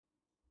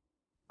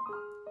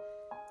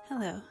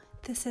Hello,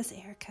 this is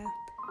Erica,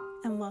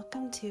 and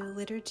welcome to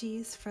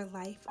Liturgies for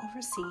Life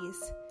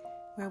Overseas,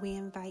 where we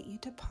invite you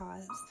to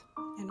pause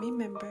and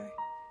remember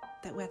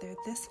that whether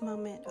this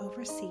moment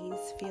overseas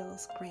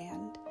feels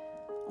grand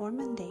or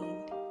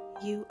mundane,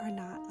 you are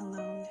not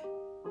alone.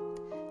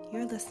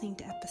 You're listening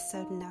to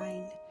episode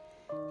 9.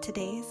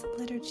 Today's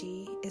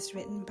liturgy is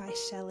written by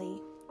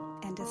Shelley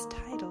and is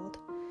titled,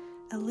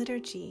 A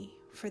Liturgy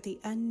for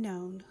the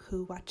Unknown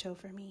Who Watch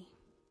Over Me.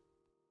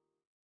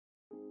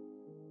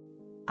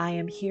 I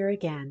am here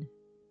again,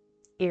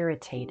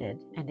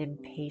 irritated and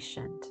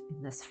impatient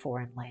in this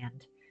foreign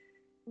land.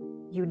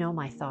 You know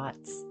my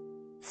thoughts.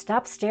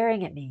 Stop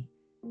staring at me.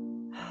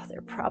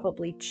 They're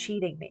probably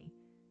cheating me.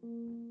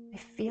 I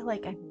feel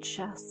like I'm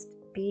just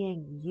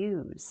being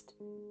used.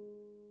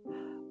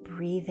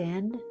 Breathe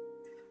in.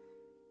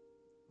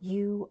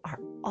 You are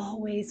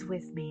always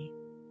with me.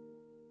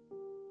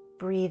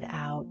 Breathe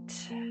out.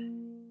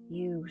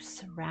 You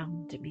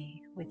surround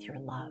me with your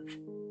love.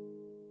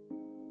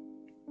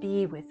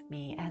 Be with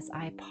me as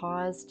I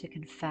pause to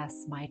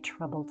confess my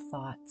troubled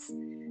thoughts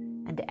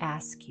and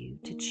ask you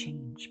to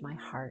change my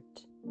heart.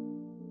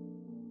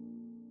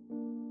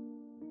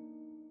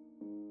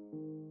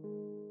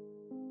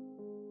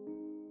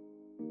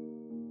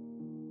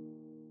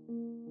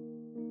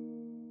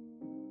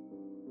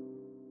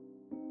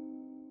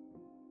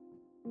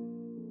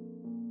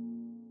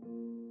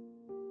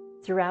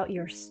 Throughout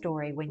your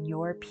story, when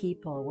your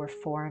people were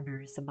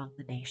foreigners among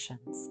the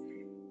nations,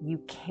 you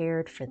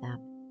cared for them,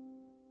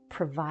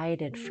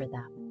 provided for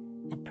them,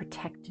 and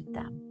protected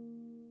them.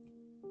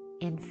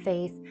 In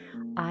faith,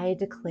 I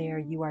declare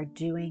you are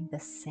doing the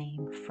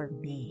same for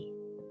me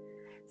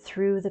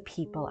through the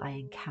people I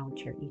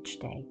encounter each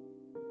day.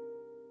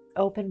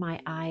 Open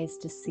my eyes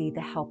to see the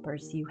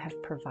helpers you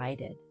have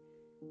provided.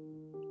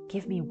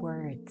 Give me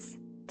words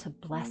to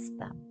bless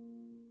them.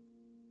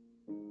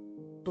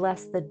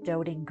 Bless the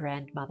doting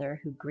grandmother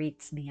who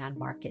greets me on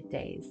market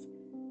days.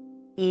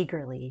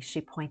 Eagerly, she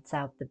points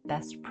out the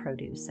best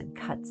produce and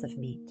cuts of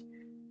meat.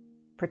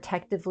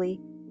 Protectively,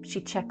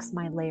 she checks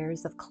my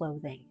layers of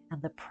clothing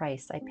and the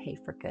price I pay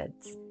for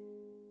goods.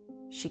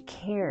 She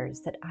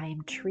cares that I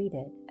am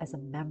treated as a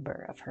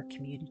member of her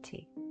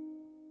community.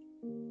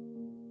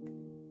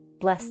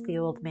 Bless the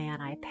old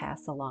man I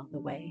pass along the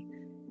way,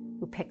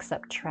 who picks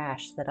up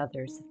trash that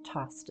others have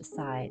tossed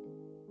aside.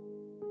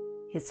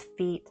 His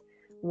feet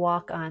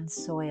walk on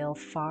soil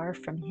far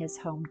from his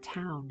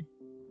hometown,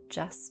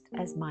 just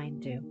as mine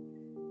do.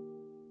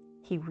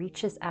 He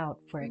reaches out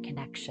for a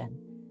connection,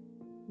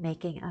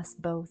 making us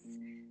both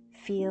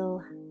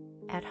feel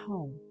at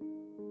home.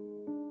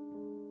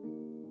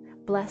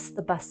 Bless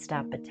the bus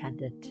stop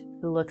attendant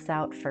who looks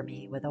out for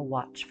me with a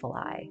watchful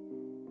eye.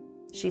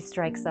 She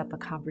strikes up a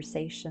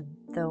conversation,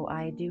 though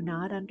I do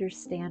not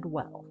understand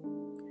well.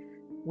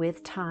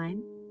 With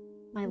time,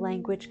 my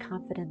language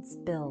confidence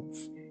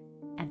builds,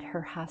 and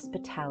her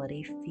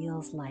hospitality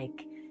feels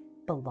like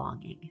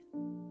belonging.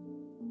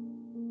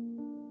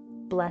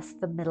 Bless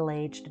the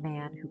middle-aged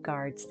man who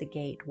guards the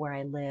gate where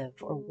I live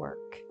or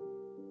work.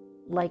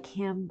 Like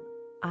him,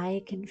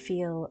 I can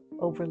feel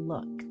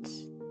overlooked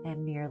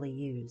and merely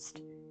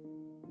used.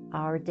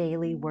 Our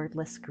daily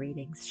wordless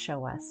greetings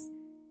show us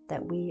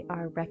that we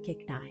are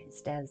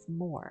recognized as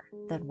more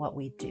than what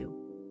we do.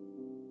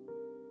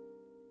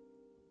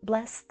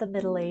 Bless the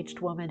middle-aged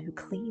woman who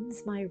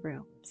cleans my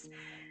rooms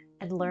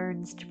and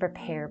learns to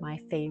prepare my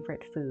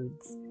favorite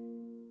foods.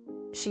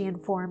 She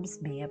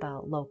informs me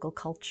about local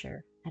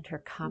culture, and her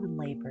common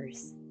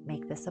labors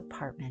make this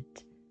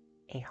apartment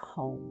a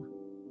home.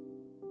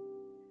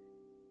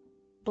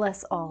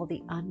 Bless all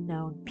the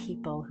unknown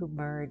people who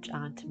merge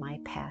onto my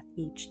path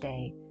each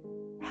day,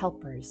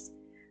 helpers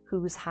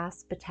whose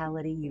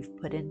hospitality you've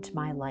put into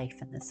my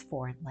life in this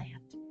foreign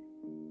land.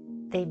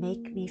 They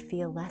make me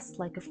feel less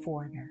like a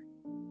foreigner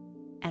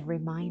and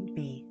remind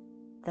me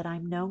that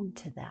I'm known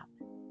to them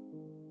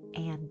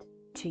and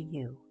to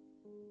you.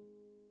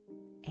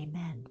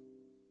 Amen.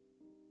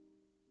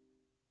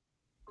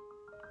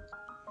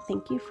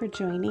 Thank you for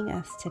joining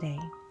us today.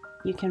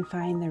 You can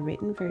find the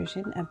written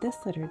version of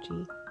this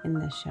liturgy in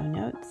the show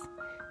notes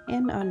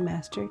and on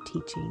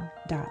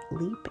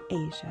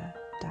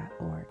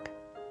masterteaching.leapasia.org.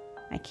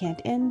 I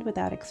can't end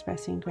without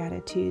expressing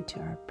gratitude to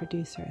our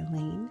producer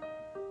Elaine,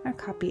 our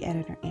copy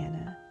editor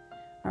Anna,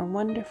 our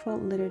wonderful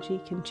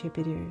liturgy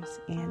contributors,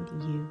 and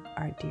you,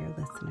 our dear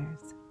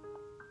listeners.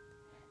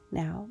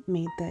 Now,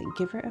 may the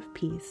giver of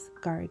peace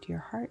guard your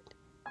heart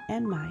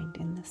and mind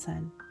in the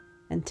sun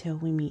until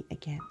we meet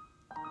again.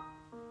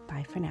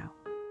 Bye for now.